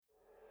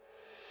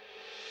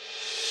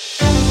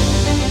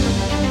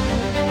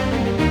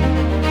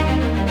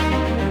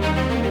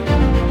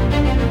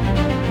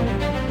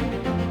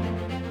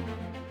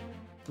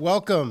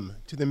Welcome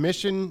to the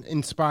Mission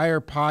Inspire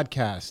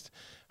podcast,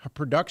 a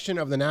production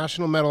of the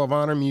National Medal of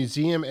Honor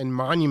Museum and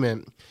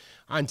Monument.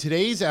 On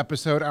today's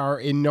episode, our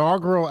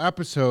inaugural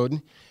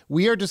episode,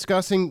 we are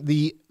discussing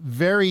the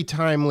very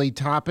timely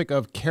topic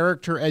of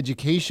character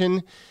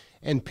education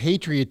and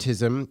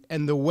patriotism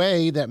and the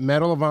way that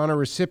Medal of Honor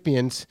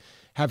recipients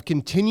have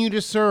continued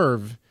to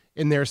serve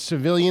in their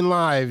civilian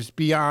lives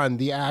beyond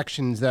the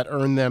actions that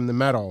earned them the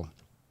medal.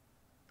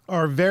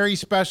 Our very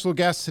special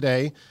guest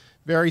today,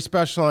 very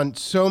special on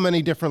so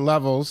many different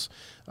levels.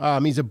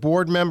 He's a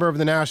board member of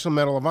the National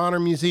Medal of Honor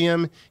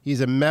Museum.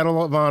 He's a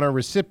Medal of Honor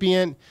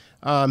recipient.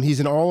 He's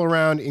an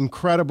all-around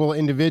incredible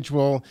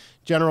individual,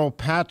 General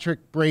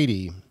Patrick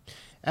Brady.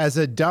 As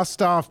a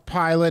dust-off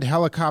pilot,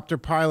 helicopter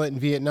pilot in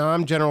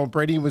Vietnam, General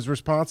Brady was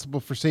responsible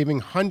for saving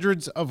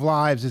hundreds of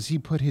lives as he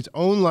put his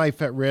own life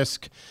at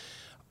risk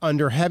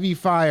under heavy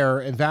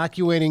fire,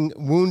 evacuating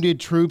wounded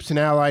troops and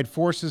Allied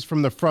forces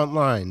from the front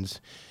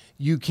lines.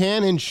 You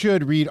can and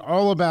should read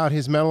all about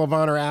his Medal of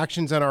Honor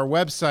actions on our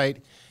website,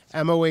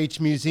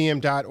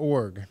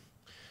 mohmuseum.org.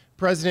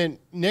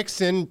 President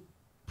Nixon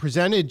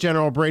presented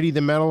General Brady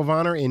the Medal of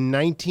Honor in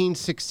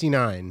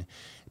 1969.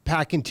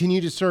 Pat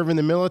continued to serve in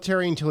the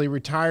military until he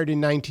retired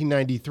in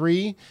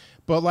 1993.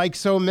 But like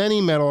so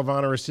many Medal of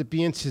Honor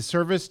recipients, his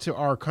service to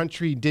our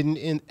country didn't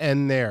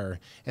end there.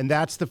 And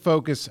that's the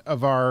focus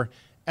of our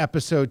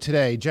episode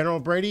today.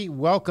 General Brady,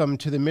 welcome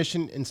to the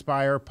Mission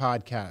Inspire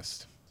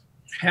podcast.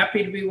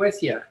 Happy to be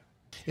with you.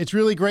 It's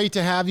really great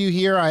to have you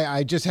here.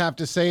 I just have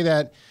to say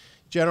that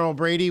General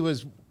Brady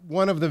was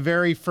one of the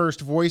very first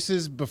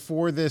voices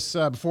before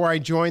I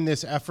joined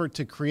this effort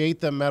to create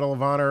the Medal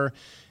of Honor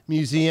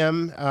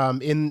Museum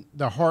in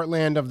the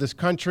heartland of this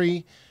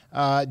country.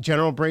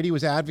 General Brady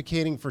was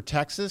advocating for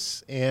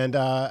Texas, and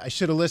I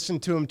should have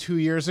listened to him 2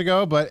 years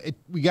ago, but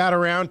we got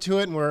around to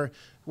it, and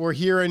we're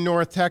here in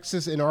North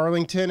Texas in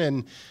Arlington,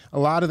 and a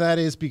lot of that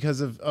is because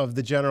of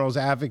the General's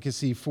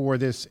advocacy for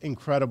this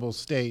incredible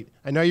state.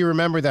 I know you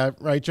remember that,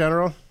 right,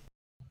 General?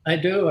 I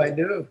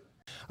do.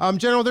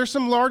 General, there's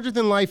some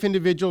larger-than-life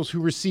individuals who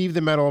receive the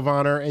Medal of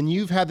Honor, and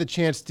you've had the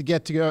chance to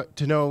get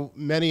to know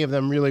many of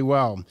them really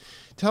well.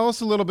 Tell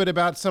us a little bit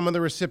about some of the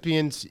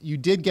recipients you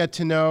did get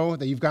to know,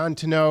 that you've gotten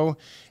to know,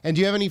 and do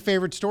you have any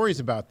favorite stories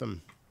about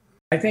them?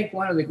 I think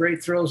one of the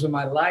great thrills of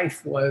my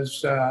life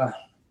was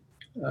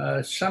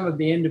some of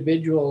the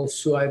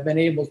individuals who I've been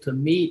able to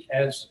meet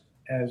as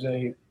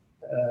a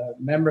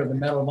member of the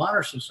Medal of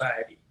Honor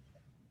Society.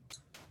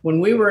 When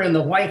we were in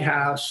the White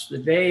House, the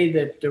day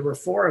that there were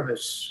 4 of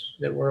us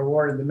that were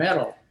awarded the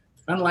medal,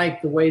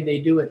 unlike the way they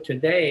do it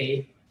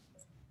today,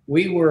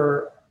 we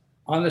were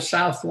on the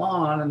South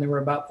Lawn and there were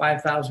about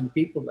 5,000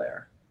 people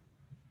there.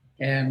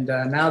 And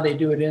now they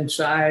do it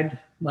inside,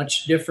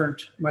 much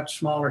different, much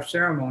smaller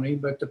ceremony.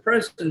 But the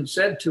president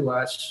said to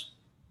us,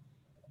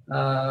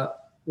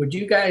 would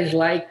you guys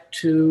like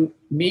to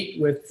meet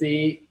with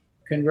the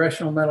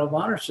Congressional Medal of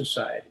Honor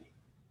Society?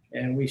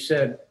 And we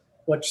said,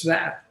 what's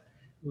that?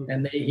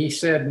 And he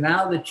said,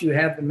 now that you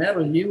have the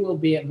medal, you will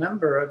be a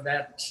member of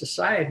that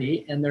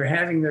society, and they're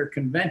having their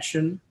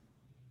convention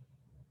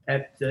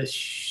at the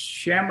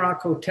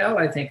Shamrock Hotel,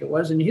 I think it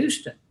was, in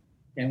Houston.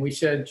 And we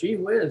said, gee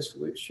whiz,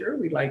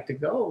 we'd like to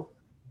go.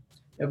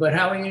 But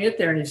how are we going to get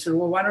there? And he said,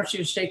 well, why don't you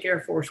just take Air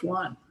Force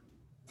One?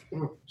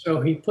 So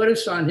he put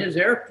us on his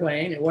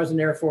airplane. It wasn't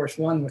Air Force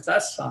One with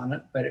us on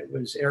it, but it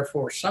was Air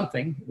Force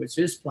something. It was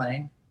his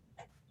plane.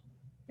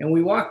 And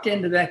we walked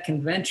into that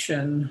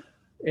convention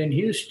in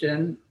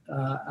Houston.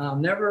 I'll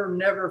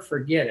never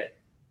forget it.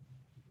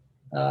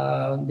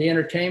 The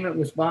entertainment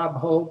was Bob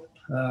Hope,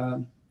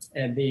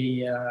 and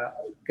the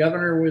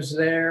governor was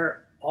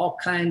there. All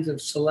kinds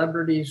of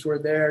celebrities were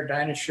there.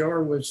 Dinah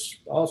Shore was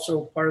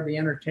also part of the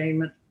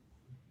entertainment.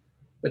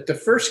 But the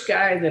first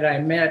guy that I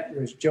met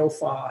was Joe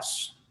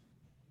Foss.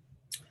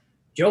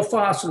 Joe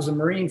Foss was a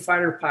Marine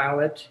fighter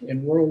pilot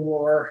in World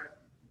War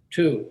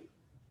II.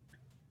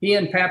 He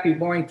and Pappy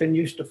Boyington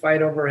used to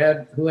fight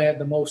overhead who had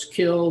the most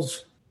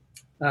kills.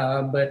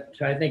 But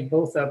I think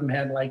both of them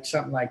had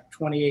something like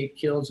 28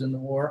 kills in the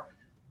war.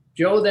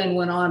 Joe then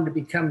went on to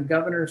become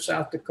governor of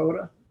South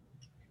Dakota.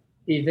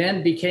 He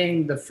then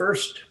became the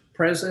first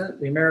president of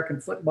the American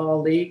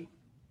Football League.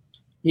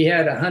 He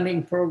had a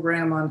hunting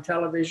program on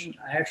television.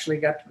 I actually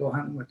got to go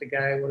hunting with the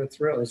guy. What a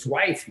thrill. His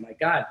wife, my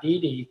God,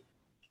 Dee Dee,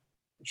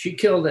 she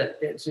killed it.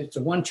 It's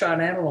a one-shot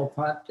antelope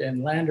hunt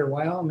in Lander,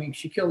 Wyoming.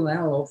 She killed an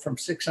antelope from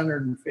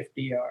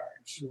 650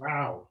 yards.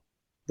 Wow.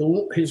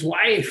 His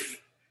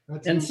wife.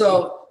 That's and insane.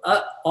 So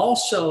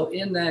also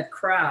in that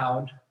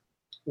crowd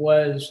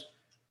was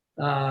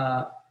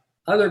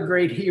other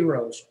great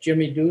heroes,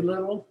 Jimmy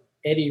Doolittle,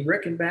 Eddie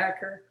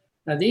Rickenbacker.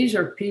 Now, these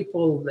are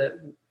people that,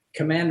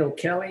 Commando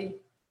Kelly,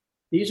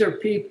 these are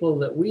people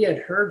that we had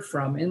heard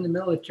from in the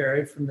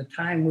military from the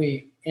time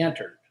we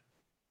entered,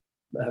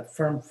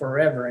 from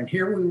forever. And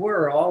here we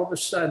were, all of a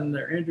sudden,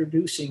 they're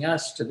introducing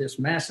us to this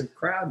massive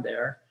crowd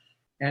there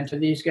and to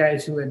these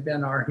guys who had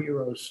been our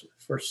heroes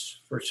for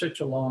such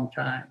a long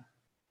time.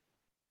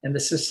 And the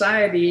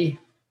society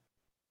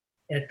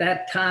at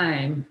that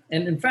time,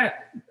 and in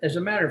fact, as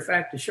a matter of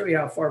fact, to show you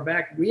how far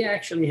back, we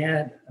actually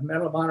had a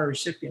Medal of Honor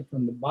recipient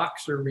from the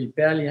Boxer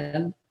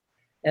Rebellion,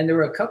 and there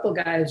were a couple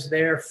guys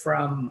there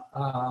from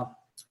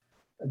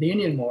the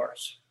Indian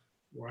Wars.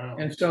 Wow.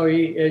 And so,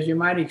 as you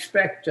might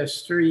expect,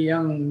 us three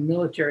young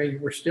military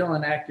were still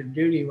on active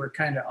duty. We're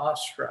kind of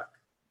awestruck.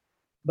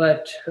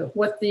 But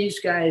what these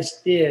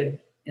guys did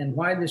and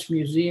why this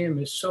museum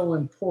is so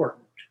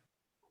important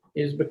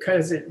is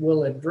because it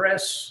will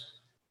address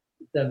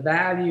the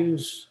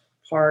values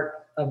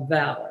part of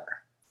valor.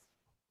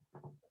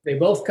 They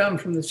both come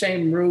from the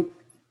same root,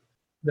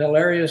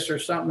 valerius or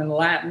something in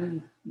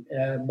Latin,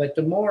 but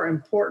the more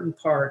important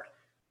part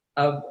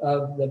of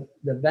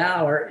the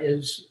valor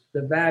is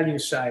the value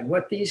side.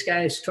 What these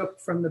guys took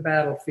from the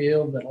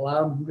battlefield that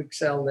allowed them to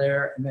excel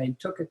there, and they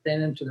took it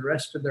then into the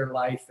rest of their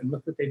life, and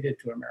look what they did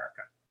to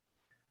America.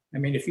 I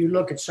mean, if you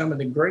look at some of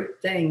the great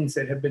things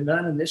that have been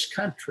done in this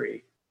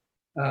country,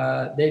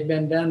 they've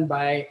been done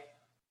by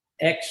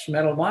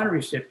ex-Medal of Honor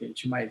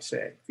recipients, you might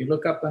say. If you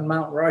look up on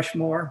Mount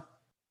Rushmore,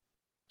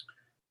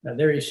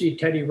 there you see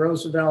Teddy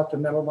Roosevelt, a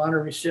Medal of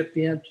Honor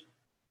recipient.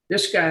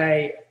 This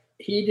guy,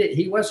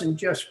 he wasn't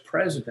just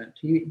president.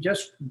 He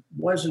just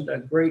wasn't a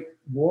great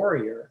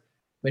warrior,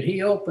 but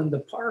he opened the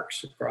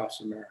parks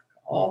across America.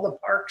 All the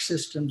park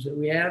systems that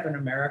we have in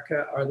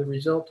America are the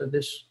result of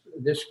this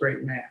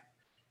great man.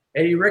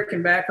 Eddie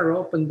Rickenbacker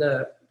opened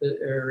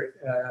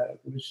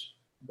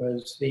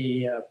was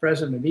the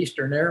president of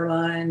Eastern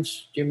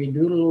Airlines. Jimmy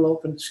Doolittle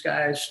opened the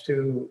skies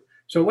to.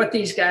 So what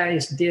these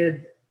guys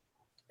did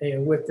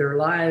with their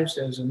lives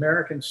as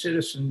American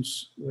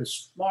citizens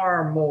was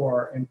far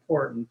more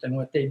important than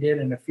what they did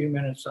in a few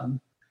minutes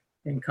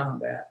in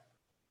combat.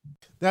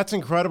 That's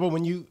incredible.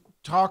 When you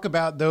talk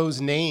about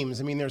those names,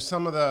 I mean, there's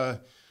some of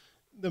the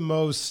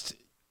most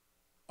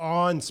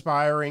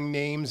awe-inspiring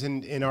names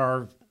in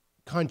our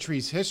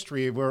country's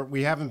history, where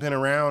we haven't been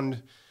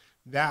around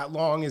that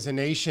long as a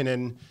nation.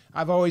 And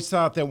I've always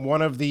thought that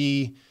one of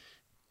the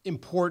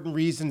important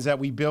reasons that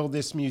we build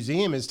this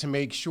museum is to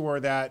make sure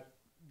that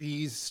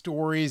these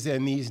stories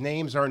and these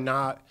names are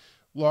not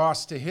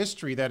lost to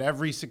history, that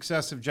every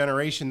successive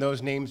generation,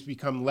 those names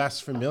become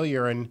less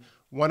familiar. And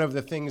one of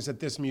the things that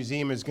this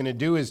museum is going to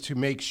do is to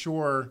make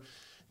sure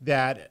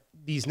that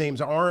these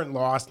names aren't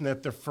lost and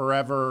that they're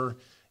forever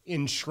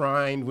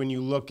enshrined when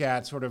you look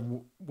at sort of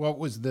what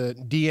was the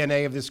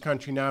DNA of this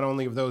country, not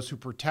only of those who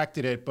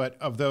protected it, but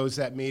of those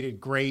that made it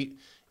great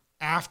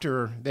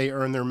after they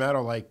earned their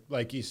medal,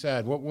 like you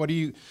said. What do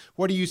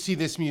you see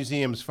this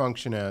museum's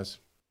function as?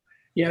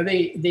 Yeah, as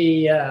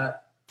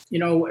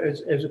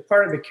a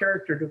part of the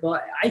character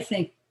development, I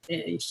think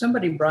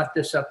somebody brought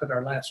this up at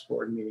our last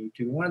board meeting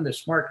too. One of the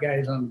smart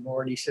guys on the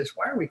board, he says,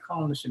 "Why are we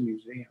calling this a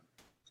museum?"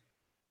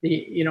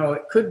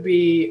 It could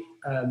be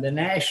the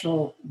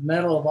National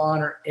Medal of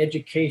Honor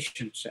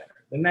Education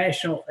Center, the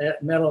National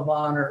Medal of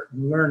Honor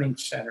Learning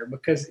Center,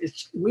 because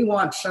we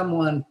want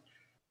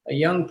a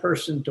young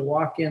person to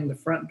walk in the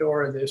front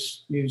door of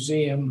this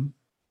museum,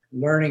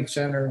 learning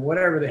center,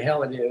 whatever the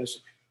hell it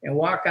is, and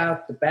walk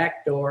out the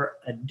back door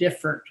a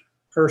different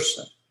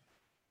person.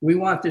 We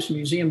want this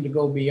museum to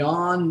go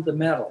beyond the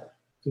medal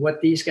to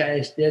what these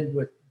guys did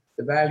with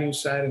the value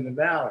side and the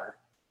valor.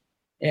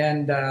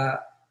 And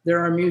there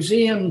are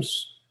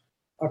museums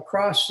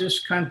across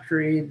this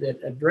country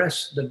that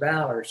address the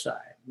valor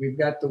side. We've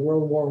got the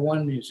World War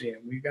I Museum.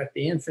 We've got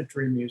the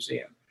Infantry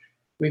Museum.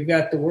 We've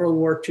got the World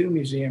War II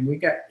Museum.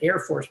 We've got Air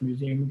Force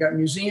Museum. We've got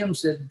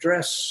museums that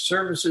address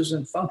services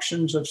and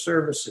functions of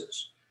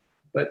services.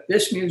 But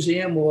this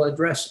museum will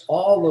address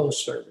all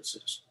those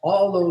services,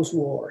 all those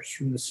wars,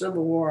 from the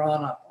Civil War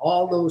on up,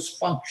 all those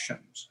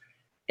functions,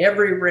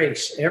 every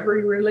race,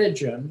 every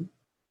religion,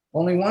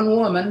 only one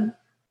woman,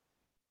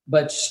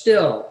 but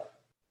still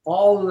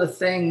all of the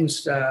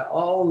things,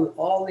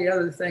 all the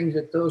other things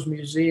that those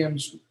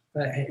museums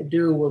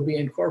do will be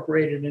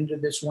incorporated into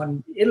this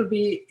one. It'll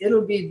be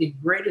the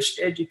greatest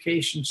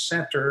education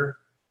center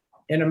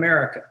in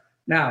America.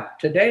 Now,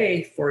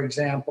 today, for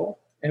example,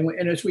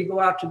 and as we go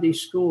out to these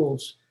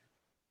schools,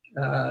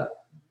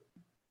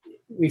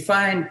 we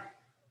find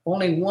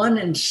only 1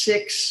 in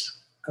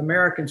 6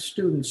 American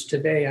students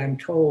today, I'm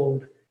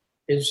told,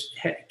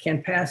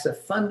 can pass a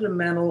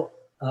fundamental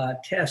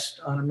test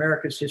on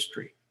America's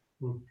history.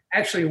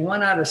 Actually,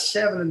 1 out of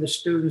 7 of the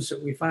students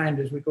that we find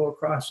as we go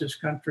across this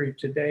country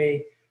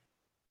today,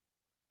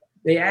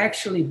 they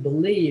actually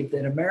believe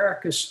that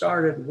America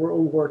started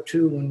World War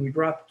II when we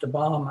dropped the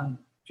bomb on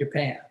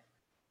Japan.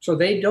 So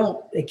they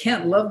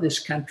can't love this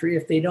country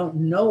if they don't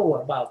know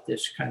about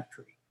this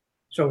country.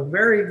 So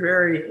very,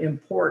 very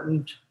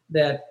important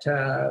that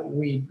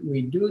we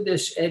do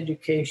this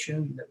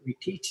education, that we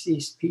teach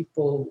these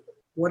people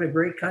what a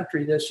great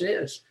country this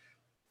is.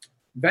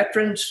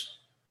 Veterans,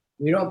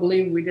 we don't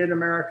believe we did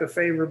America a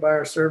favor by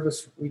our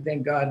service. We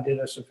think God did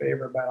us a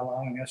favor by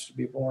allowing us to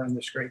be born in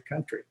this great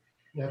country.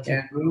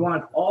 And we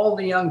want all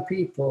the young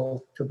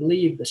people to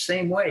believe the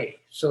same way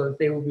so that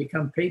they will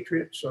become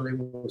patriots, so they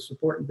will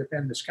support and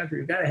defend this country.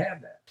 You've got to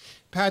have that.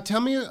 Pat,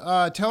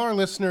 tell our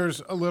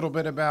listeners a little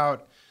bit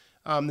about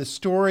the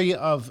story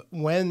of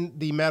when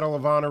the Medal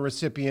of Honor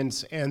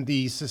recipients and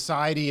the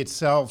society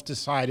itself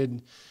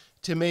decided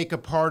to make a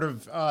part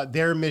of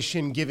their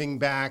mission giving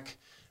back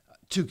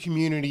to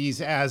communities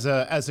as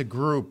a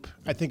group.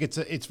 I think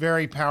it's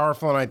very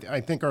powerful, and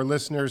I think our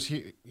listeners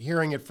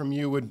hearing it from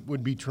you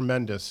would be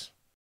tremendous.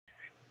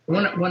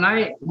 When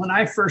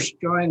I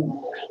first joined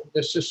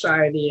the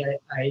society,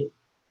 I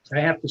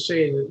have to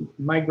say that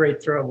my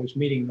great thrill was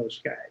meeting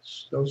those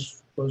guys,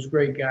 those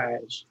great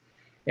guys,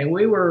 and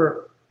we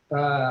were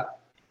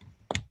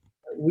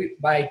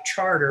by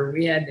charter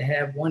we had to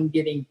have one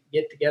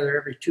get together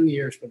every 2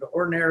 years, but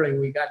ordinarily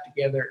we got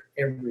together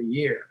every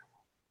year.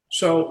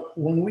 So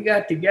when we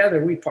got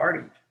together, we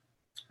partied.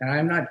 And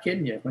I'm not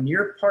kidding you. When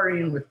you're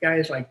partying with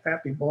guys like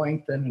Pappy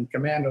Boyington and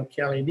Commando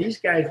Kelly, these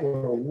guys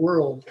were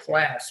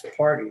world-class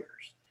partiers.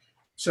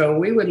 So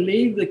we would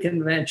leave the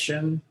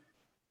convention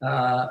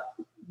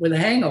with a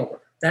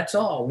hangover. That's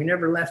all. We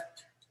never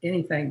left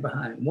anything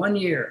behind. 1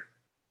 year.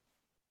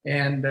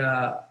 And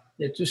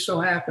it just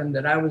so happened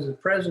that I was the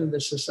president of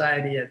the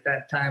society at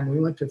that time. We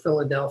went to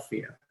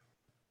Philadelphia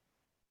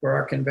for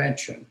our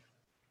convention.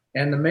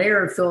 And the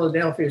mayor of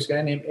Philadelphia is a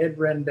guy named Ed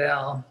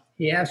Rendell.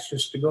 He asked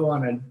us to go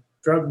on a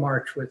drug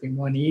march with him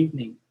one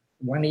evening.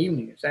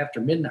 It's after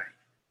midnight.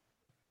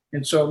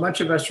 And so a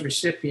bunch of us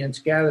recipients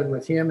gathered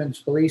with him and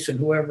his police and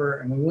whoever,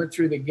 and we went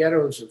through the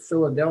ghettos of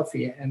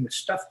Philadelphia, and the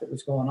stuff that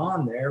was going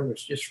on there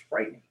was just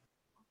frightening.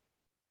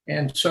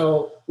 And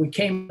so we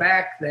came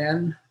back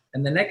then,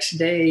 and the next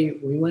day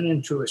we went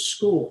into a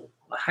school,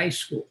 a high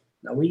school.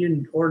 Now, we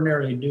didn't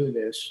ordinarily do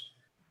this,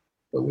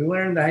 but we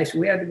went into high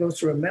school. We had to go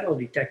through a metal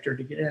detector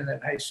to get in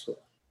that high school.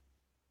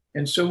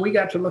 And so we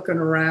got to looking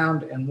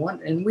around, and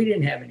we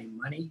didn't have any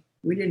money.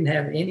 We didn't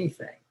have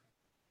anything.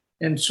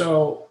 And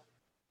so,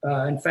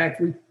 in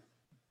fact, we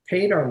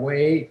paid our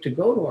way to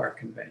go to our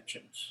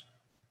conventions.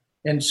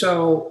 And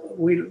so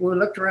we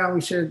looked around,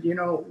 we said,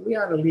 we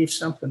ought to leave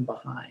something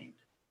behind.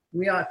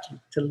 We ought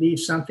to leave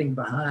something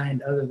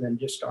behind other than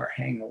just our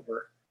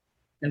hangover.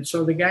 And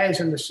so the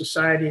guys in the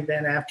society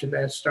then after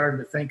that started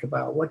to think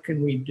about what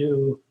can we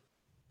do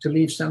to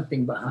leave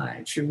something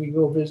behind. Should we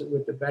go visit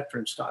with the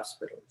Veterans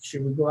Hospital?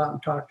 Should we go out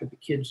and talk to the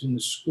kids in the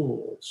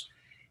schools?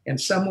 And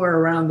somewhere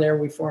around there,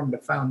 we formed a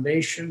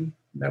foundation,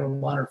 Medal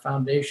of Honor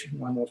Foundation,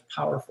 one of the most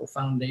powerful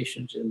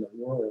foundations in the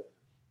world.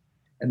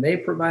 And they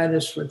provide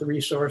us with the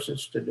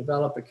resources to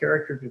develop a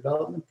character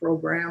development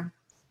program,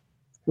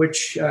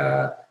 which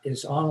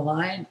is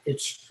online.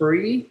 It's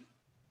free,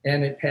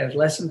 and it has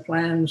lesson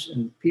plans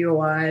and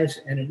POIs,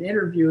 and it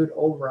interviewed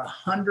over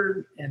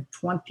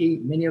 120,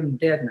 many of them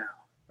dead now.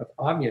 But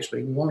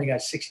obviously, we've only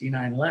got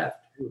 69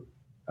 left,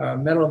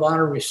 Medal of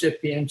Honor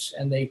recipients,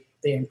 and they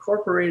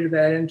incorporated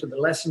that into the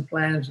lesson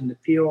plans and the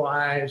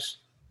POIs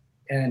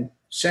and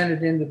sent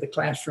it into the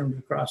classrooms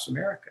across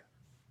America.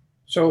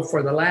 So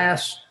for the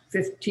last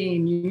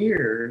 15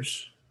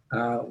 years,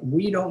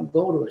 we don't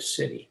go to a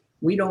city.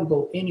 We don't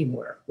go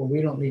anywhere where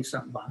we don't leave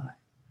something behind.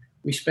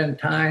 We spend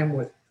time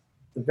with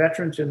the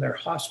veterans in their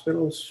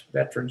hospitals,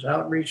 veterans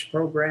outreach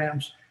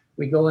programs.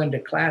 We go into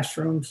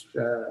classrooms,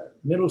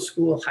 middle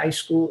school, high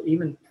school,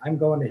 even I'm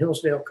going to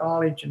Hillsdale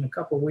College in a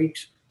couple of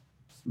weeks.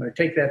 I'm going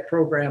to take that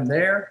program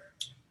there.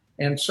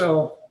 And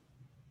so,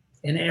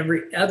 and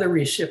every other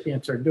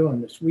recipients are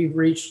doing this. We've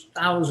reached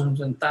thousands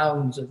and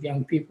thousands of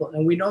young people.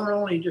 And we don't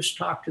only just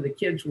talk to the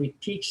kids, we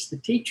teach the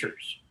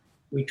teachers.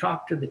 We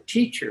talk to the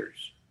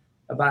teachers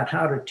about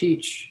how to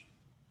teach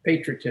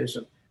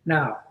patriotism.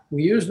 Now,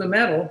 we use the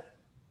medal.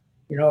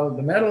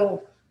 The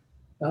medal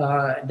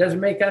doesn't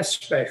make us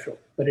special,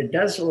 but it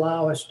does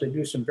allow us to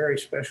do some very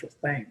special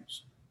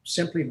things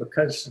simply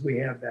because we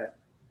have that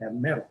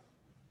medal.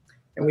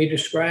 And we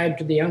describe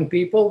to the young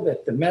people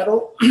that the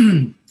medal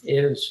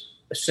is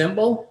a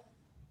symbol,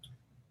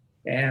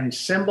 and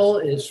symbol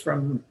is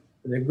from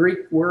the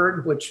Greek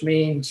word, which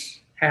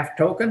means half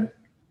token,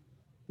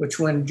 which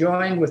when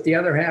joined with the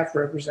other half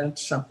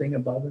represents something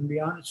above and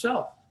beyond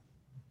itself.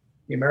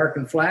 The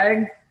American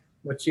flag,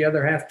 what's the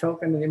other half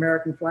token of the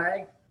American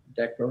flag?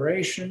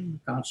 Declaration,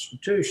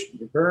 Constitution.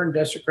 You burn,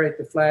 desecrate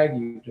the flag,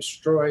 you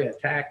destroy,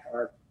 attack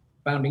our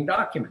founding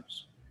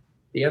documents.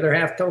 The other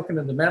half token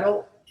of the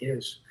medal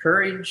is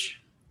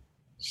courage,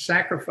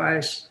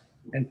 sacrifice,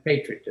 and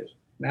patriotism.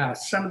 Now,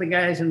 some of the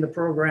guys in the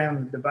program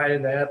have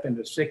divided that up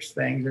into 6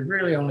 things. There's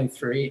really only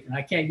 3, and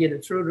I can't get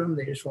it through to them.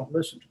 They just won't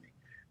listen to me.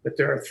 But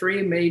there are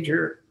 3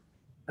 major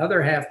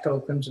other half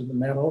tokens of the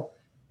medal,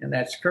 and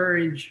that's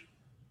courage,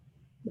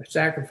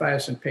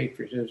 sacrifice, and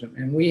patriotism.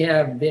 And we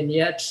have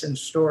vignettes and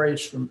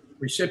stories from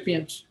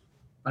recipients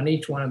on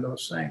each one of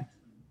those things.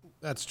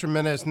 That's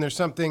tremendous. And there's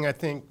something I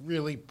think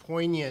really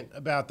poignant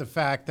about the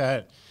fact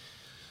that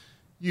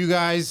you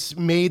guys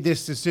made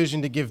this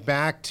decision to give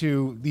back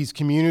to these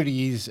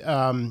communities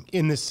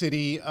in the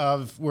city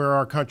of where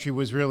our country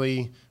was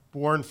really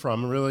born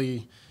from,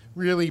 really,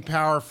 really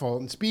powerful.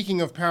 And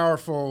speaking of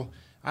powerful,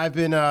 I've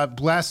been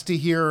blessed to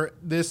hear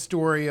this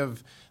story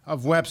of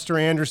of Webster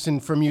Anderson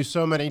from you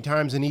so many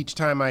times, and each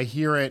time I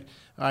hear it,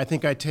 I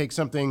think I take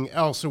something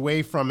else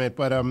away from it.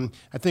 But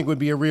I think it would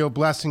be a real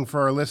blessing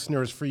for our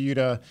listeners for you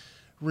to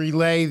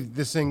relay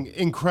this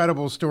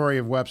incredible story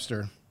of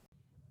Webster.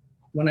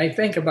 When I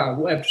think about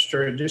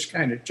Webster, it just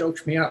kind of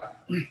chokes me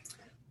up.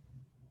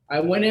 I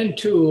went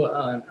into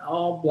an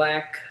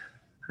all-black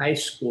high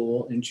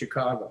school in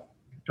Chicago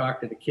to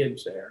talk to the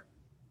kids there.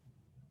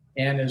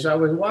 And as I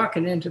was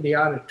walking into the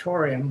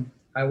auditorium,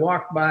 I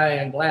walked by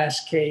a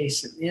glass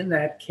case, and in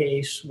that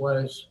case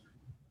was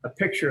a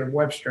picture of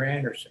Webster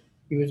Anderson.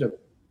 He was a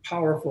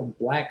powerful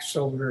black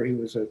soldier. He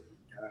was a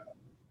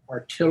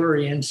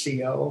artillery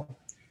NCO,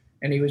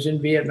 and he was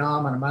in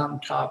Vietnam on a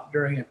mountaintop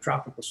during a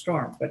tropical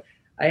storm. But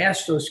I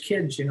asked those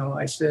kids,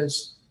 I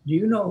says, do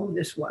you know who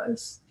this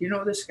was? Do you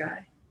know this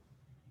guy?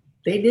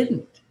 They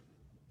didn't.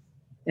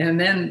 And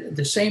then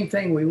the same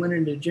thing, we went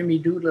into Jimmy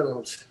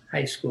Doolittle's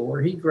high school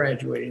where he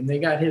graduated, and they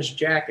got his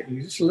jacket. He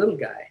was this little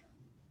guy.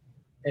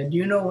 And do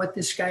you know what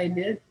this guy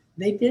did?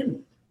 They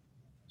didn't.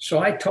 So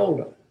I told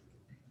them.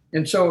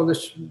 And so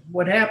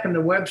what happened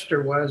to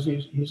Webster was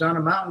he's on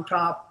a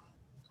mountaintop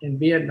in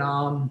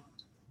Vietnam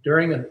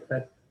during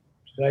as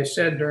I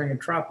said, during a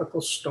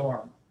tropical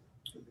storm.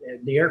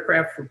 The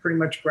aircraft were pretty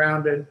much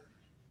grounded.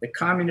 The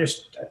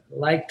communists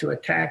like to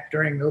attack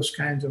during that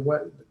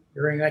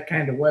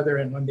kind of weather,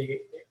 and when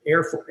the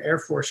Air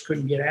Force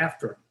couldn't get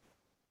after them.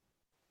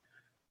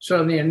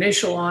 So in the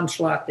initial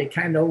onslaught, they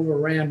kind of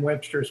overran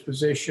Webster's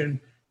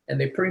position, and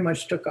they pretty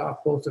much took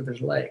off both of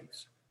his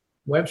legs.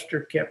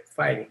 Webster kept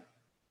fighting.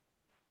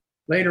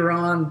 Later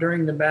on,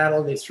 during the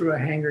battle, they threw a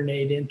hand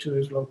grenade into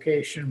his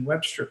location.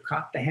 Webster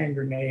caught the hand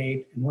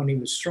grenade, and when he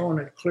was throwing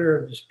it clear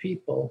of his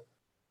people,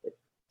 it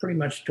pretty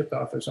much took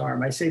off his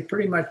arm. I say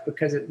pretty much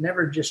because it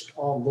never just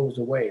all goes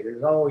away.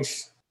 There's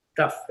always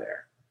stuff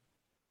there.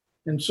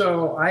 And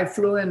so I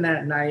flew in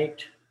that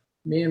night,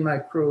 me and my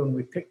crew, and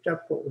we picked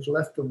up what was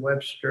left of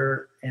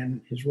Webster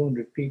and his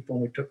wounded people,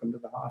 and we took them to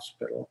the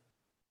hospital.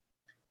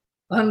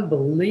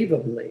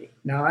 Unbelievably,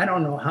 now I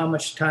don't know how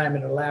much time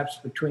it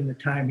elapsed between the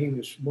time he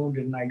was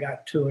wounded and I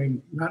got to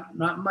him,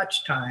 not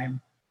much time,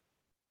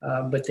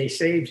 but they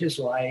saved his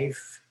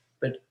life,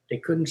 but they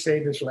couldn't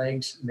save his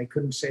legs and they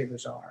couldn't save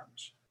his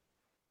arms.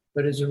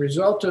 But as a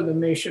result of the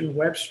mission,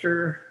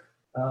 Webster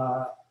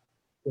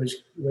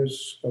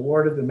was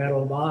awarded the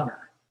Medal of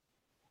Honor.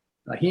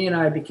 He and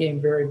I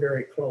became very,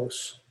 very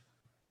close.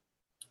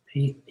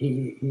 He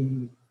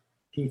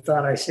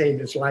thought I saved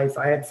his life.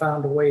 I had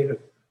found a way to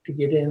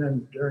get in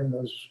and during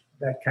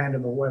that kind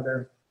of a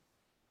weather.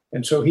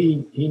 And so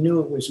he knew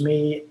it was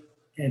me,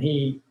 and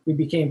we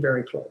became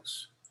very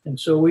close. And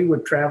so we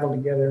would travel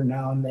together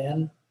now and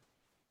then.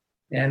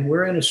 And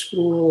we're in a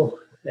school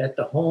at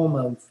the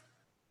home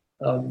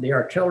of the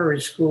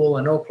artillery school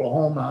in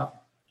Oklahoma.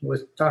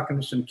 Was talking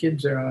to some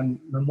kids there on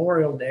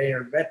Memorial Day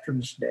or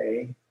Veterans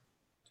Day.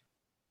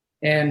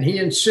 And he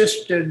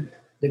insisted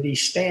that he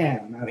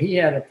stand. Now, he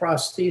had a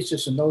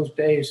prosthesis in those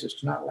days.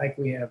 It's not like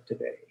we have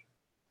today.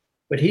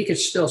 But he could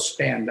still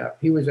stand up.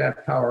 He was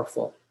that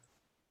powerful.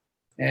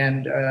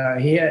 And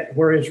he had,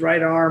 where his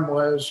right arm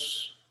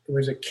was, it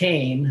was a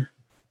cane.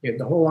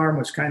 The whole arm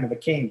was kind of a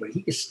cane, but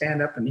he could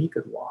stand up and he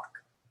could walk.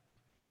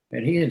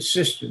 And he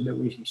insisted that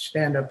we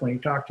stand up when he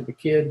talked to the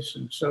kids.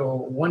 And so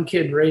one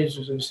kid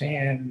raises his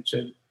hand and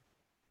said,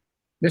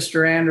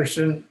 Mr.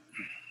 Anderson,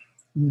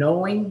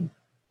 knowing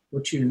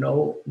what you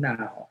know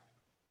now,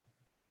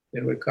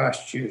 it would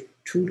cost you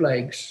 2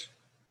 legs,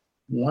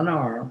 1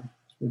 arm,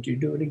 would you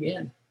do it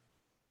again?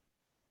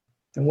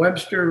 And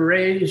Webster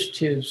raised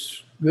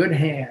his good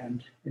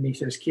hand and he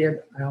says,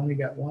 kid, I only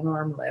got 1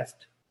 arm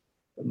left,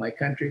 but my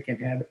country can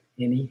have it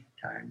any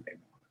time they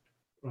want.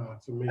 Wow,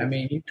 that's amazing. I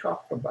mean, you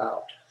talk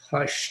about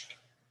hushed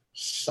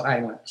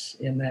silence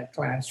in that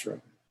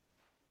classroom.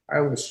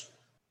 I was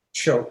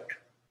choked.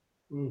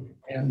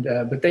 And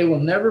but they will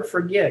never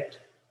forget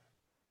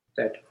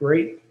that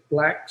great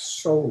black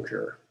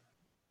soldier,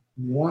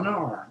 1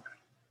 arm,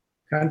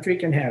 country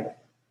can have it.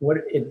 What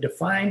it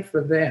defined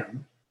for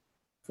them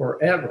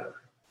forever,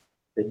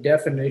 the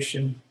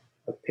definition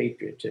of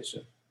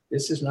patriotism.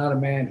 This is not a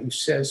man who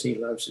says he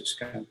loves his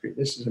country.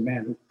 This is a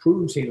man who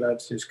proves he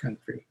loves his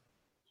country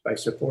by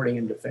supporting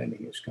and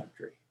defending his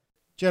country.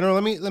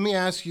 General, let me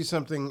ask you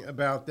something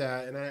about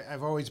that. And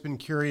I've always been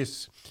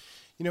curious.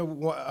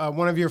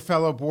 One of your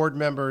fellow board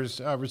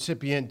members,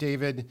 recipient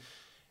David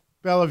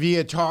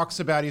Bellavia, talks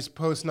about his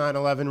post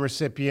 9/11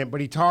 recipient,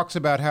 but he talks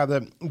about how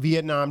the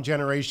Vietnam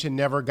generation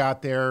never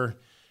got their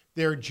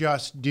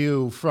just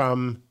due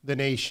from the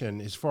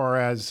nation, as far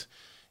as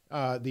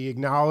the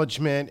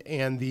acknowledgement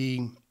and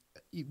the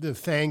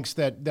thanks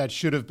that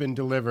should have been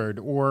delivered.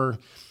 Or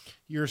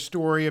your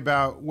story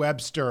about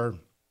Webster.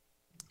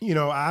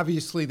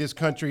 Obviously this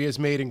country has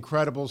made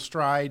incredible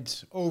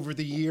strides over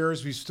the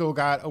years. We've still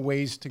got a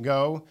ways to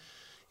go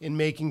in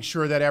making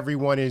sure that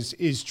everyone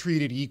is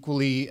treated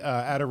equally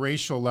at a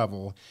racial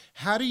level.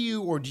 How do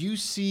you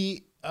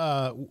see,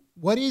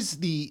 what is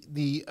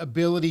the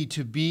ability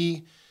to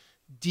be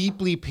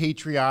deeply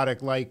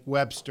patriotic like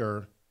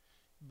Webster,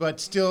 but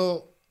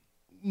still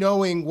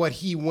knowing what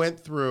he went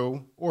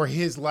through or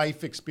his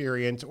life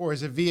experience, or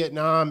as a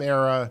Vietnam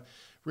era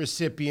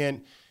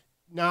recipient,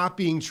 not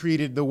being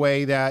treated the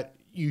way that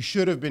you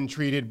should have been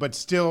treated, but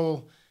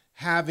still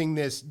having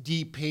this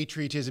deep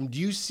patriotism. Do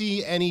you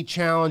see any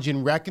challenge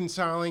in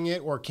reconciling it,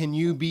 or can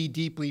you be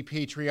deeply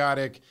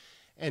patriotic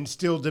and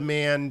still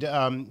demand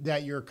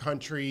that your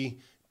country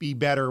be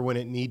better when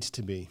it needs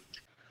to be?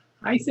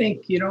 I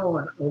think,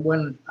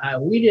 when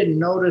we didn't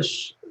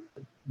notice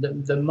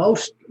the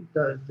most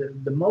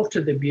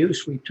of the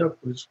abuse we took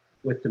was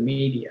with the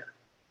media.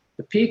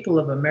 The people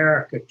of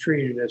America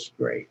treated us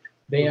great.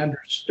 They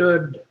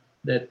understood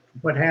that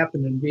what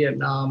happened in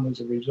Vietnam was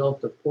a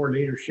result of poor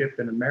leadership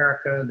in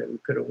America, that we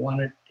could have won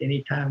it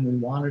anytime we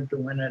wanted to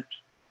win it.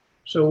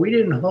 So we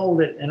didn't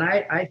hold it. And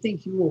I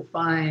think you will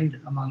find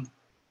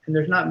and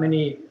there's not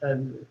many,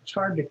 it's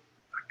hard to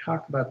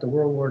talk about the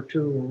World War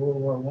II or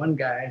World War I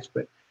guys,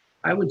 but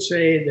I would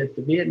say that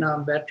the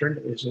Vietnam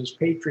veteran is as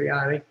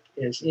patriotic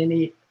as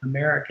any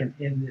American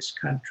in this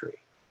country.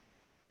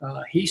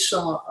 He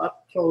saw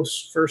up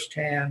close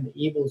firsthand the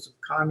evils of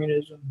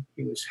communism.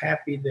 He was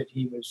happy that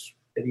he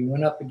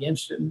went up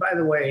against it. And by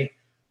the way,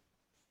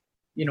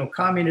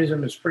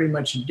 communism is pretty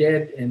much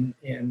dead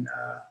in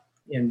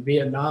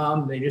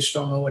Vietnam. They just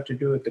don't know what to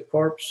do with the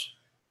corpse.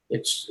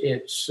 It's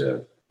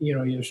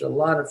there's a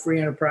lot of free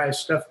enterprise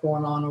stuff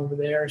going on over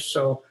there.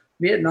 So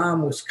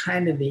Vietnam was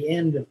kind of the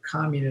end of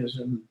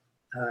communism,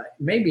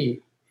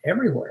 maybe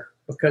everywhere,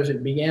 because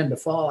it began to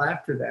fall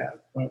after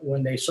that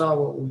when they saw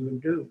what we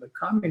would do. But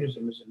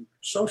communism and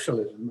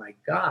socialism, my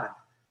God,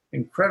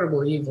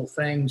 incredible evil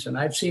things. And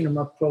I've seen them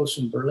up close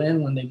in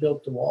Berlin when they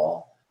built the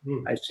wall.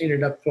 I've seen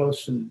it up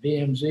close in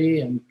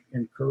DMZ and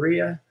in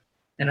Korea.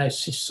 And I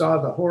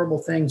saw the horrible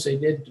things they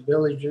did to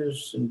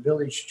villagers and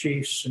village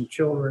chiefs and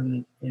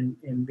children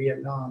in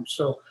Vietnam.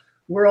 So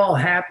we're all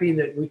happy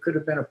that we could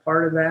have been a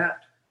part of that.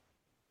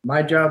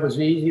 My job was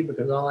easy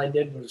because all I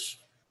did was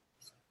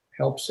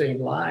help save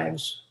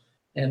lives.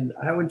 And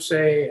I would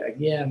say,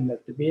 again,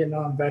 that the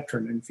Vietnam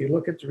veteran, and if you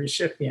look at the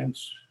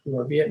recipients who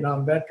are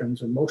Vietnam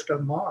veterans, and most of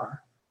them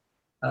are,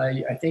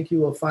 I think you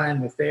will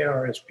find that they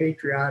are as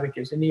patriotic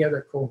as any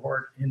other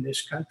cohort in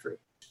this country.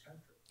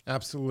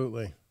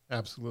 Absolutely.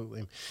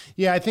 Absolutely.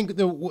 Yeah, I think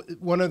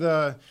one of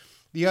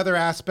the other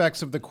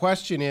aspects of the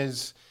question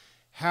is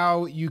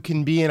how you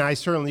can be, and I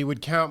certainly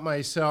would count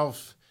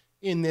myself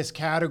in this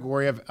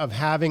category of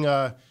having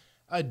a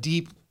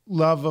deep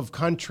love of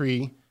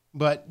country,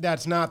 but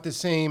that's not the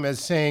same as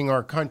saying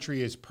our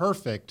country is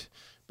perfect,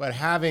 but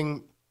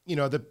having,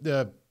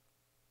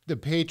 the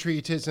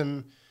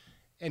patriotism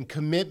and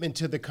commitment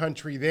to the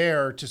country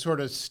there to sort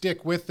of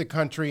stick with the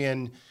country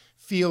and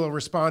feel a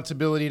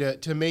responsibility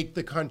to make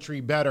the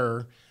country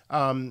better.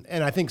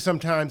 And I think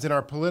sometimes in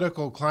our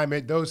political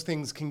climate, those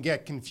things can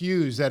get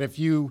confused, that if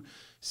you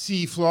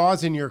see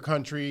flaws in your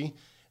country,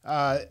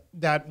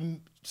 that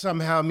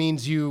somehow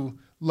means you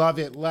love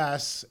it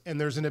less,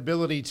 and there's an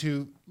ability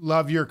to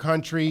love your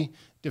country,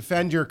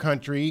 defend your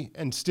country,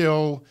 and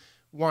still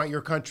want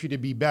your country to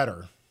be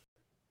better.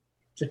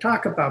 To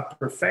talk about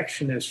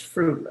perfection is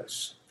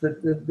fruitless.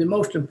 The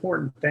most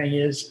important thing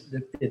is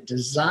that the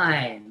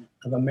design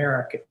of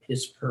America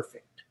is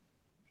perfect.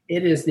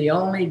 It is the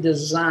only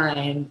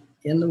design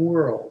in the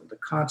world, the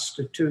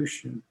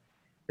Constitution,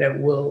 that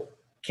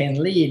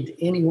can lead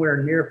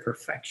anywhere near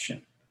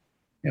perfection.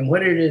 And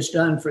what it has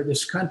done for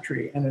this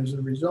country, and as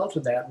a result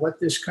of that, what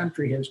this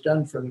country has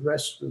done for the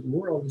rest of the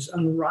world is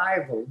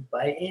unrivaled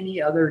by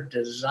any other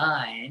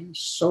design,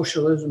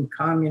 socialism,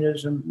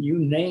 communism, you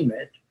name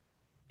it,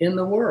 in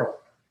the world.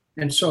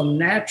 And so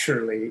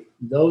naturally,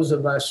 those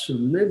of us who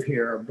live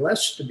here are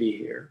blessed to be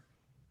here.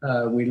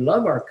 We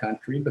love our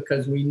country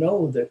because we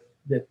know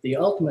that the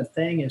ultimate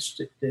thing is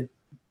that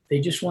they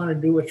just want to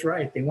do what's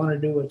right. They want to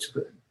do what's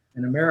good.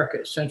 And America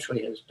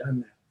essentially has done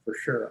that for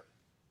sure.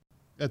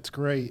 That's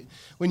great.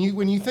 When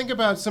you think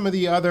about some of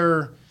the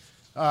other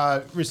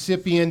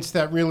recipients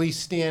that really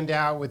stand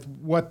out with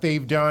what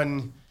they've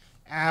done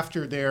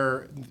after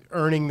their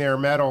earning their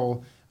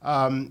medal,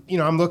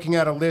 I'm looking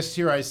at a list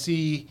here. I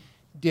see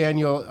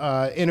Daniel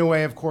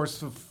Inouye, of course,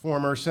 the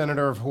former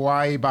senator of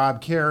Hawaii,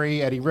 Bob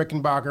Kerrey, Eddie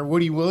Rickenbacker,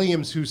 Woody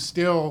Williams, who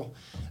still,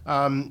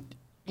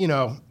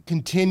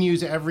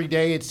 continues every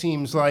day, it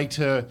seems like,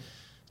 to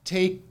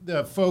take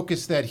the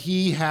focus that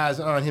he has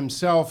on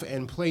himself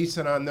and place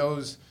it on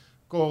those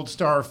Gold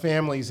Star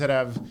families that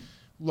have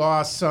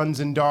lost sons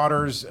and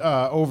daughters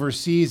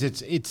overseas.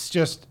 It's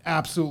just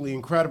absolutely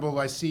incredible.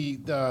 I see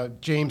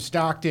James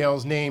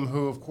Stockdale's name,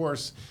 who, of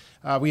course,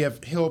 we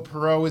have Hill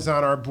Perot is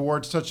on our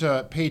board, such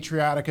a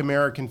patriotic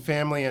American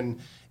family, and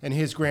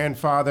his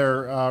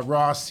grandfather,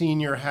 Ross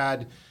Sr.,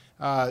 had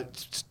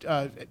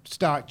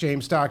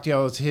James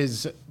Stockdale as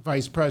his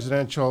vice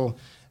presidential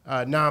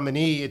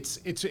nominee.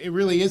 It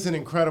really is an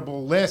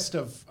incredible list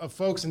of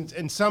folks.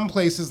 And some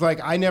places, like,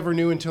 I never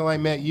knew until I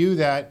met you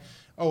that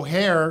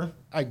O'Hare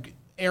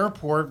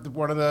Airport,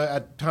 one of the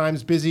at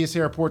times busiest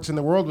airports in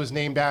the world, was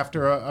named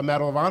after a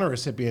Medal of Honor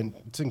recipient.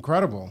 It's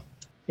incredible.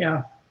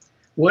 Yeah,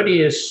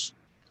 Woody is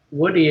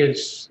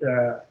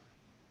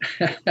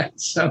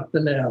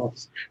something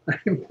else. I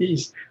mean,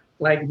 he's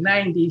like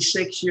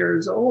 96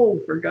 years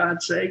old, for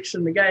God's sakes,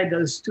 and the guy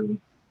does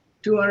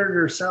 200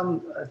 or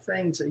some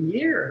things a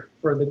year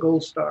for the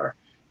Gold Star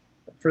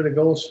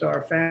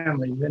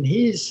family. And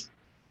he's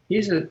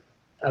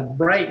a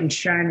bright and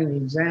shining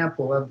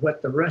example of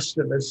what the rest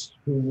of us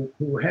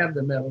who have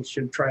the medal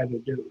should try to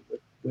do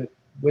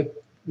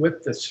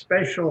with the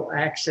special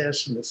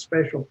access and the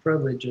special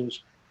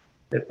privileges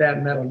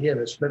that medal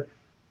gives us. But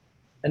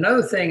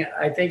another thing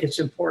I think it's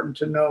important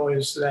to know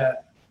is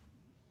that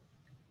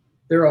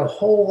there are a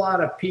whole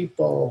lot of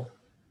people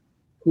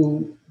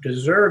who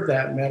deserve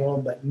that medal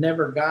but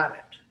never got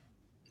it.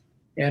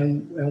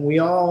 And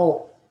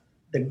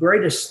the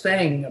greatest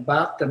thing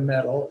about the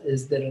medal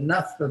is that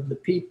enough of the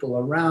people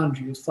around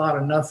you thought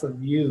enough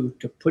of you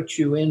to put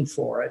you in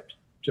for it,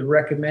 to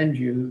recommend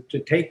you, to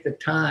take the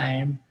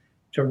time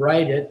to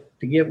write it,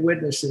 to get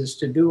witnesses,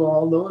 to do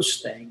all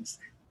those things.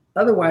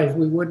 Otherwise,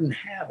 we wouldn't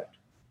have it.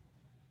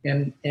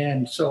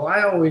 And so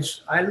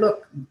I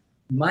look,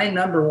 my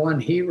number one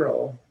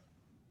hero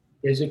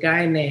is a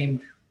guy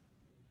named,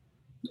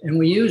 and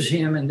we use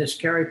him in this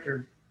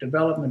character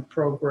development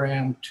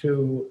program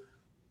to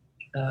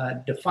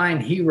define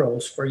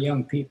heroes for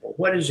young people.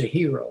 What is a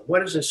hero?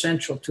 What is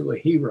essential to a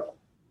hero?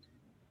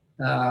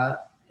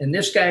 And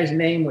this guy's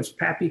name was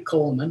Pappy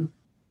Coleman.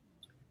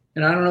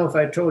 And I don't know if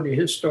I told you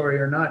his story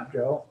or not,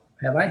 Joe.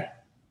 Have I?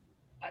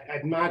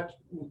 I'd not.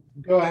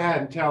 Go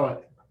ahead and tell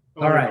it.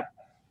 All right.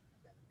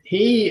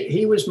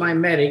 He was my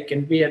medic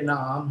in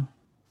Vietnam.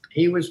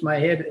 He was the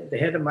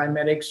head of my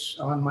medics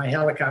on my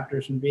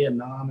helicopters in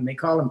Vietnam, and they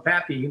called him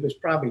Pappy. He was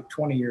probably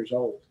 20 years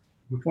old,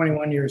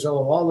 21 years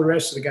old. All the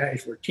rest of the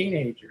guys were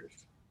teenagers.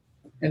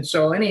 And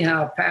so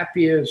anyhow,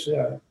 Pappy is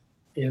a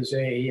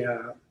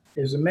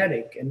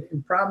medic,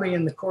 and probably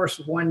in the course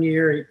of 1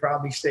 year, he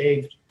probably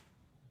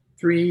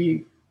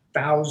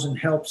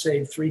helped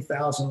save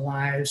 3,000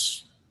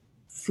 lives,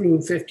 flew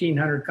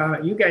 1,500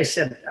 combat. You guys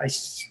said I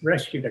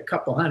rescued a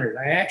couple hundred.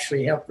 I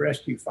actually helped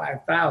rescue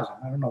 5,000.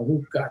 I don't know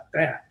who got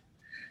that.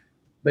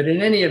 But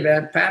in any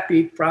event,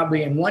 Pappy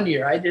probably in 1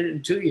 year, I did it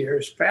in 2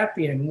 years,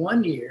 Pappy in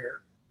 1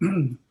 year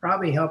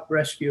probably helped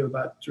rescue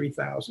about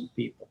 3,000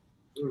 people.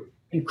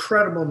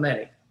 Incredible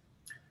medic.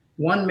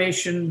 One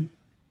mission,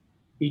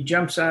 he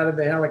jumps out of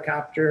the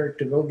helicopter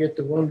to go get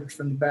the wounded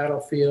from the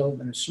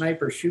battlefield, and a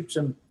sniper shoots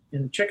him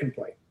in the chicken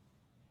plate,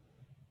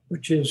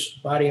 which is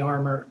body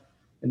armor.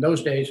 In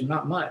those days,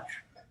 not much,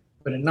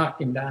 but it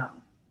knocked him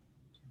down.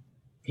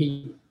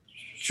 He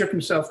shook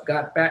himself,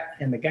 got back,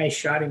 and the guy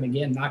shot him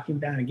again, knocked him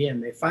down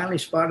again. They finally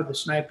spotted the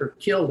sniper,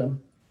 killed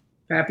him.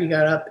 Pappy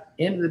got up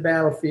into the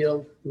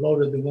battlefield,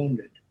 loaded the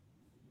wounded.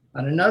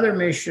 On another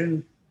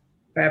mission,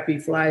 Pappy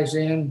flies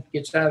in,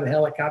 gets out of the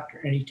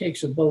helicopter, and he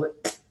takes a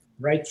bullet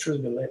right through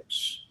the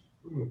lips.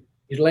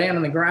 He's laying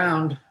on the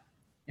ground,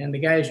 and the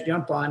guys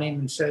jump on him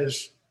and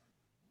says,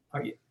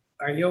 are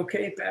you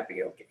okay,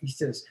 Pappy? Okay. He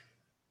says,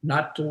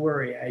 not to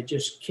worry. I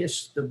just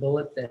kissed the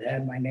bullet that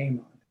had my name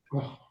on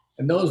it. Oh.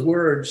 And those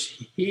words,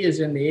 he is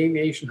in the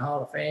Aviation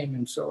Hall of Fame,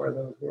 and so are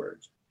those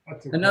words.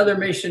 Another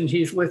mission,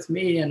 he's with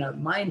me in a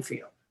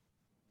minefield.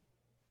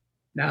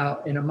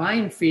 Now, in a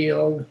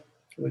minefield,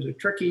 it was a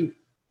tricky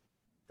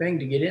thing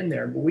to get in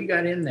there, but we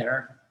got in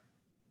there.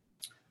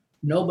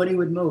 Nobody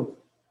would move.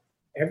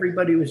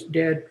 Everybody was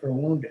dead or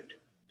wounded.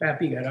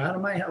 Pappy got out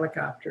of my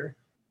helicopter,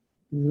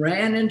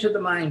 ran into the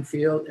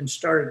minefield, and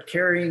started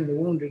carrying the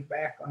wounded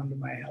back onto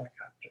my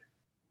helicopter.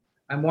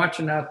 I'm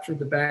watching out through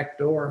the back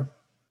door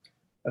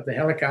of the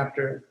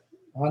helicopter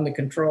on the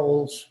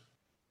controls,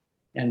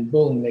 and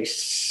boom, they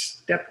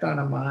stepped on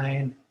a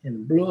mine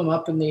and blew him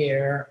up in the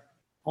air,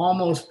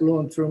 almost blew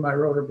him through my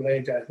rotor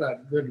blades. I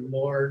thought, good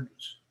Lord,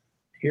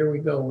 here we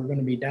go. We're going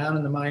to be down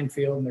in the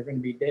minefield and they're going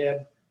to be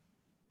dead.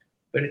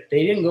 But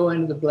they didn't go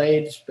into the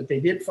blades, but they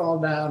did fall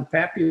down.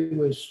 Pappy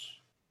was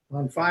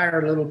on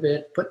fire a little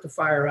bit, put the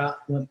fire out,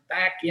 went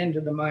back into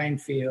the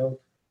minefield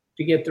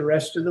to get the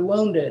rest of the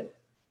wounded.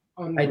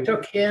 I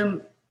took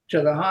him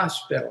to the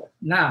hospital.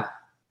 Now,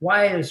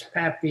 why is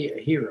Pappy a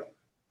hero?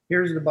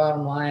 Here's the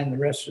bottom line, the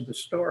rest of the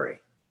story.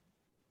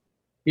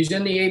 He's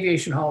in the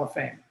Aviation Hall of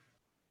Fame.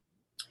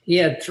 He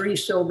had 3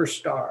 silver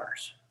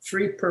stars,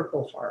 3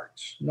 Purple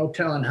Hearts, no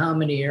telling how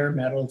many air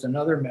medals and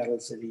other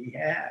medals that he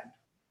had.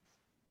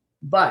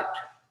 But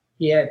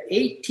he had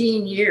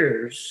 18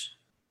 years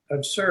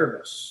of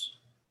service.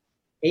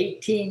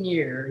 18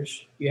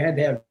 years, you had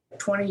to have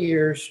 20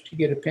 years to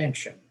get a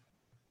pension.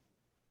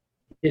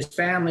 His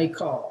family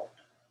called.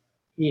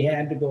 He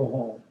had to go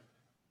home.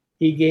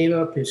 He gave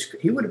up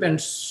he would have been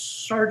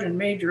Sergeant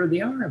Major of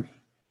the Army.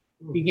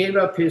 He gave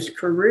up his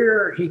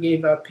career, he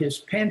gave up his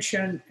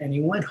pension, and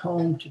he went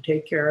home to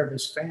take care of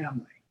his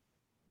family.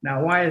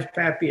 Now, why is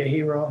Pappy a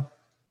hero?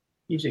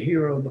 He's a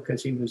hero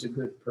because he was a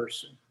good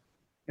person.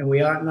 And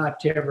we ought not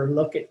to ever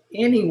look at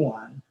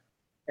anyone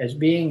as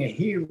being a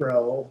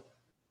hero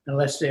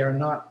unless they are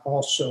not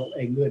also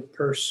a good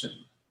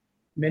person.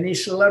 Many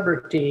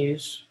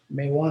celebrities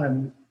may want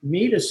to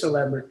meet a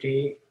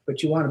celebrity,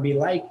 but you want to be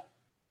like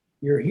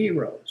your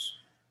heroes.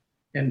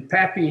 And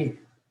Pappy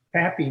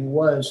Pappy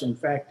was, in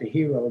fact, a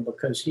hero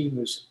because he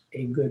was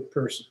a good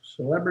person.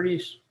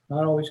 Celebrities,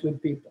 not always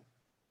good people.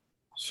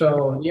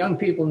 So young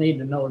people need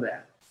to know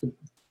that.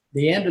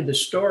 The end of the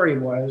story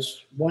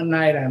was one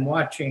night I'm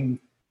watching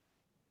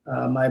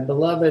my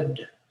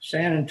beloved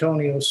San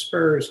Antonio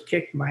Spurs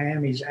kick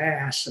Miami's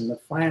ass in the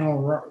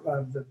final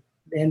of the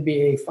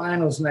NBA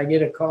Finals, and I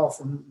get a call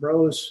from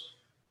Rose,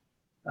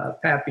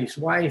 Pappy's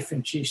wife,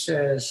 and she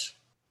says,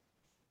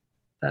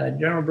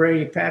 General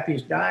Brady,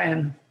 Pappy's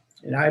dying.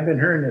 And I've been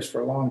hearing this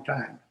for a long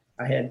time.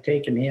 I had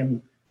taken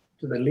him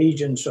to the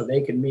Legion so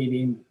they could meet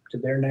him, to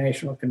their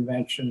national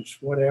conventions,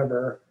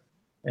 whatever,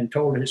 and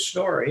told his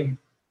story.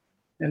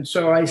 And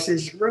so I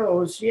says,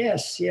 Rose,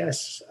 yes,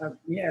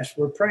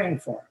 we're praying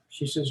for him.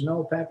 She says,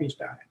 no, Pappy's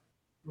dying.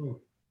 Mm.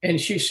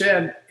 And she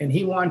said, and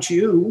he wants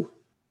you,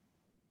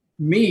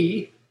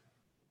 me,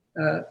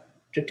 to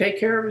take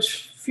care of his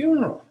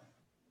funeral.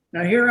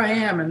 Now here I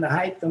am in the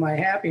height of my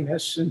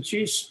happiness, and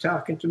she's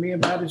talking to me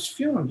about his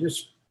funeral,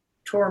 just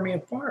tore me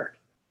apart.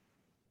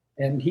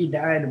 And he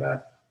died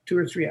about 2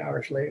 or 3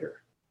 hours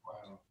later.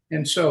 Wow.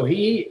 And so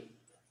he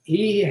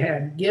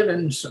had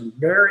given some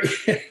very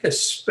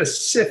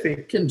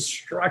specific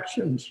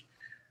instructions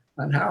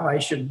on how I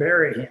should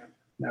bury him.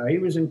 Now, he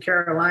was in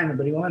Carolina,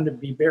 but he wanted to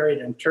be buried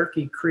in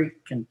Turkey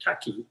Creek,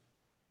 Kentucky.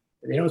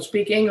 They don't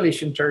speak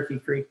English in Turkey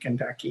Creek,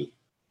 Kentucky.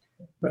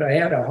 But I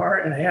had a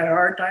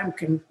hard time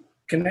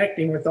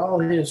connecting with all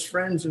his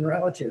friends and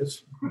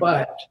relatives.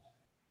 But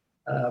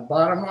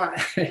bottom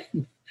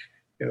line,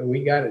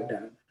 we got it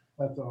done.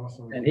 That's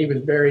awesome. And he was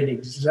buried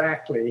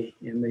exactly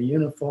in the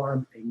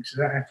uniform,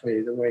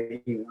 exactly the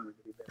way he wanted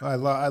to be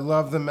buried. I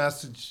love the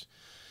message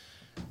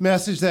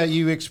that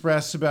you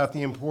expressed about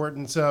the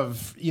importance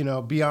of,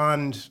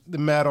 beyond the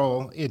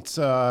medal, it's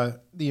the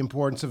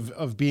importance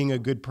of being a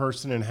good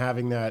person and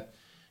having that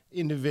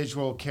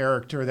individual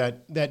character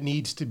that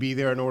needs to be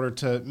there in order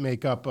to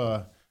make up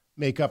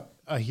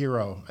a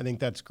hero. I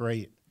think that's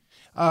great.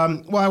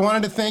 Well, I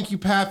wanted to thank you,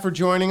 Pat, for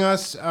joining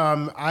us.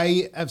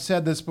 I have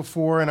said this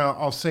before, and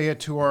I'll say it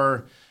to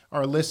our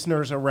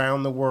listeners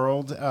around the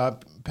world.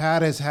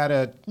 Pat has had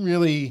a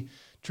really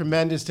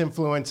tremendous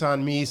influence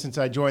on me since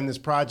I joined this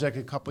project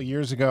a couple of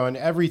years ago, and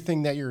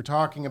everything that you're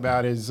talking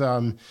about is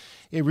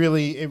it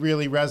really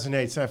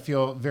resonates. I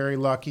feel very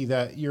lucky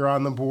that you're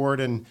on the board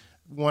and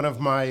one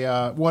of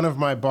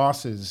my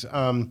bosses.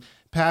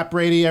 Pat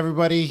Brady,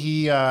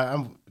 everybody.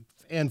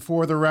 And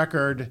for the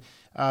record,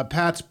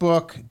 Pat's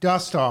book,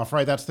 Dust Off,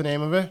 right? That's the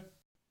name of it?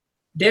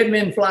 Dead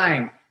Men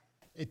Flying.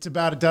 It's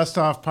about a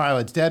dust-off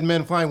pilot. Dead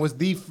Men Flying was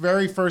the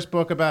very first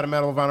book about a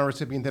Medal of Honor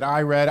recipient that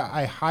I read.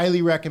 I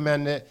highly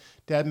recommend it.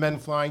 Dead Men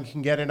Flying. You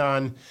can get it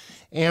on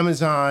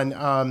Amazon.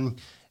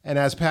 And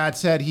as Pat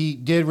said, he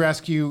did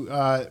rescue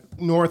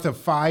north of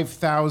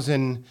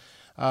 5,000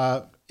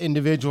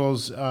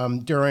 individuals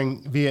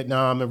during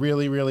Vietnam. A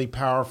really, really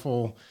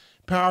powerful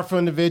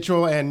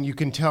individual. And you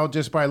can tell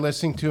just by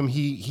listening to him,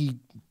 he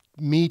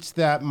meets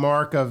that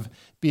mark of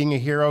being a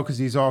hero because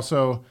he's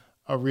also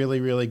a really,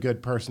 really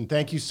good person.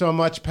 Thank you so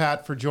much,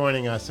 Pat, for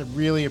joining us. I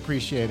really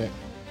appreciate it.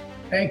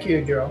 Thank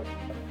you, Joe.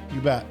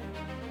 You bet.